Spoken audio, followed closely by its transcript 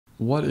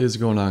What is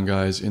going on,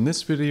 guys? In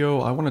this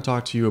video, I want to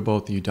talk to you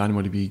about the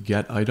DynamoDB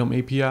GetItem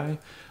API.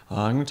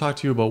 I'm going to talk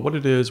to you about what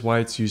it is, why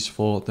it's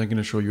useful, then I'm going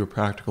to show you a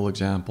practical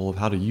example of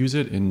how to use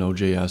it in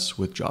NodeJS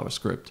with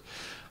JavaScript.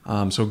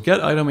 So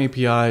GetItem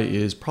API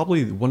is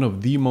probably one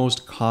of the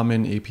most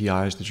common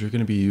APIs that you're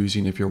going to be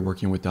using if you're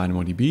working with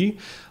DynamoDB.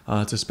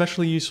 It's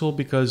especially useful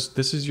because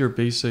this is your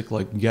basic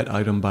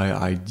GetItem by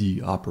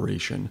ID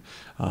operation.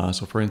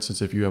 So for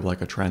instance, if you have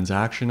a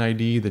transaction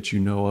ID that you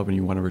know of and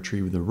you want to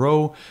retrieve the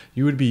row,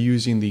 you would be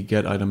using the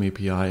GetItem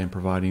API and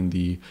providing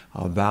the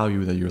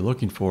value that you're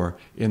looking for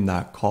in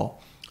that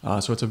call.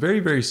 So it's a very,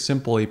 very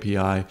simple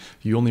API.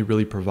 You only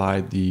really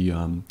provide the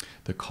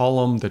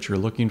column that you're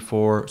looking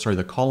for,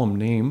 the column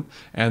name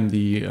and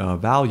the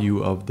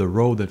value of the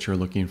row that you're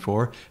looking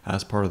for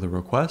as part of the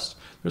request.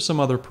 There's some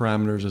other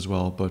parameters as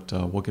well, but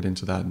we'll get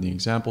into that in the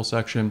example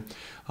section.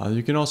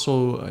 You can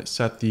also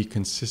set the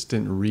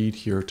consistent read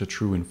here to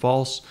true and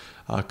false.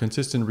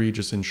 Consistent read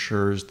just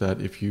ensures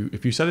that if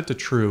you set it to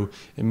true,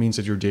 it means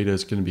that your data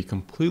is going to be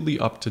completely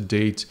up to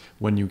date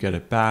when you get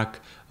it back.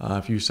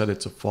 If you set it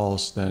to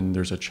false, then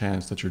there's a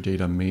chance that your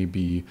data may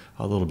be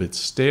a little bit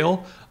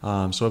stale.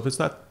 So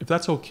if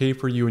that's okay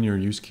for you in your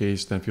use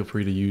case, then feel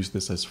free to use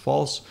this as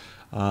false.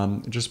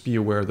 Just be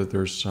aware that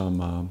there's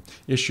some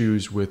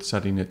issues with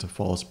setting it to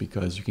false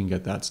because you can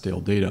get that stale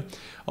data.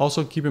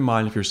 Also keep in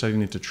mind, if you're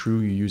setting it to true,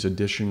 you use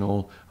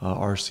additional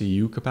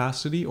RCU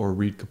capacity or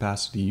read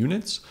capacity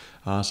units.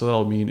 So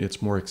that'll mean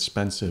it's more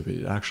expensive.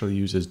 It actually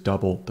uses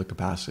double the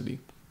capacity.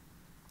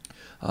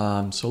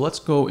 So let's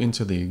go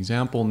into the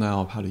example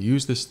now of how to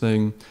use this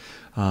thing.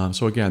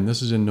 So again,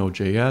 this is in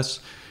Node.js.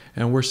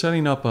 And we're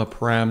setting up a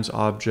params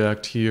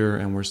object here,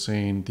 and we're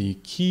saying the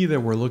key that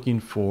we're looking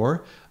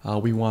for,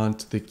 we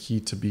want the key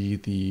to be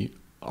the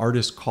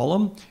artist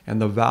column,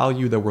 and the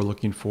value that we're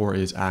looking for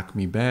is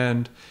Acme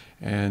band.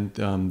 And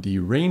the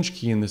range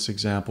key in this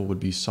example would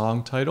be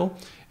song title,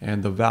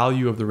 and the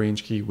value of the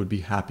range key would be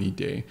happy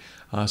day.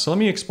 So let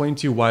me explain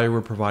to you why we're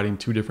providing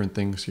two different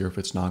things here if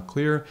it's not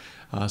clear.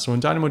 So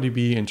in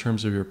DynamoDB, in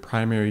terms of your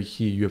primary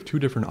key, you have two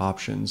different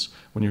options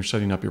when you're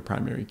setting up your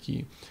primary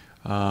key.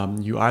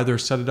 You either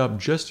set it up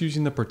just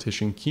using the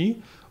partition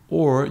key,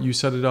 or you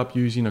set it up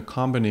using a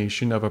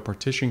combination of a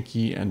partition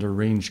key and a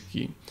range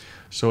key.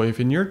 So if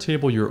in your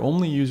table you're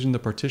only using the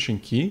partition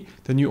key,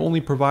 then you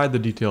only provide the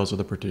details of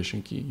the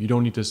partition key. You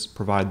don't need to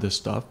provide this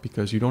stuff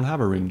because you don't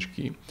have a range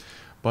key.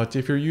 But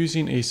if you're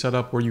using a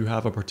setup where you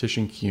have a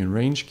partition key and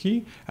range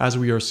key, as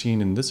we are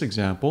seeing in this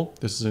example,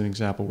 this is an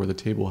example where the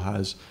table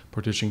has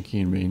partition key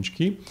and range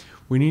key,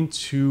 we need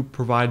to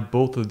provide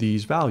both of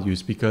these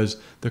values because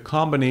the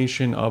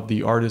combination of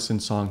the artist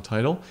and song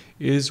title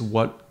is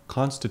what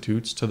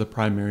constitutes to the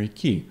primary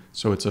key.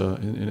 So it's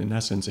in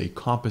essence a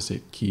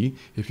composite key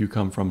if you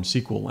come from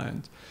SQL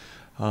land.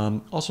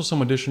 Also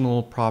some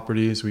additional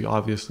properties, we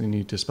obviously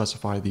need to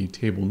specify the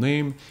table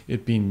name,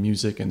 it being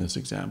music in this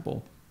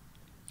example.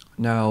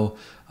 Now,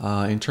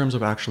 in terms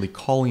of actually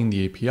calling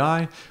the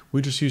API,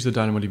 we just use the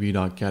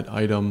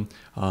DynamoDB.getItem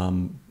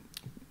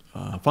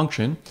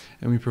function,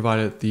 and we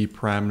provided the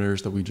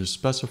parameters that we just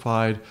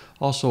specified.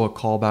 Also a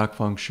callback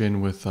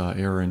function with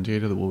error and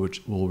data that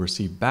we'll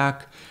receive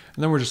back.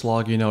 And then we're just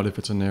logging out if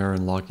it's an error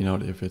and logging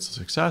out if it's a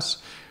success.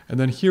 And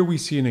then here we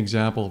see an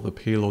example of the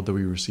payload that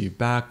we received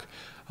back.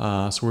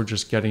 So we're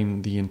just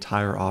getting the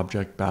entire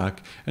object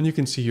back. And you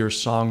can see here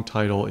song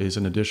title is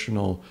an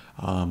additional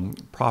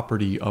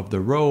property of the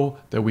row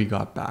that we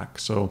got back.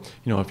 So,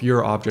 if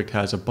your object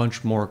has a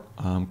bunch more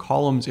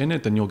columns in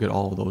it, then you'll get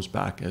all of those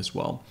back as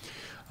well.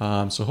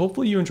 So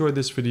hopefully you enjoyed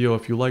this video.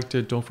 If you liked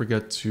it, don't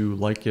forget to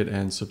like it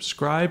and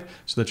subscribe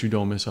so that you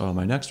don't miss out on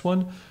my next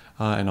one.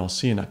 And I'll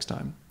see you next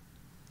time.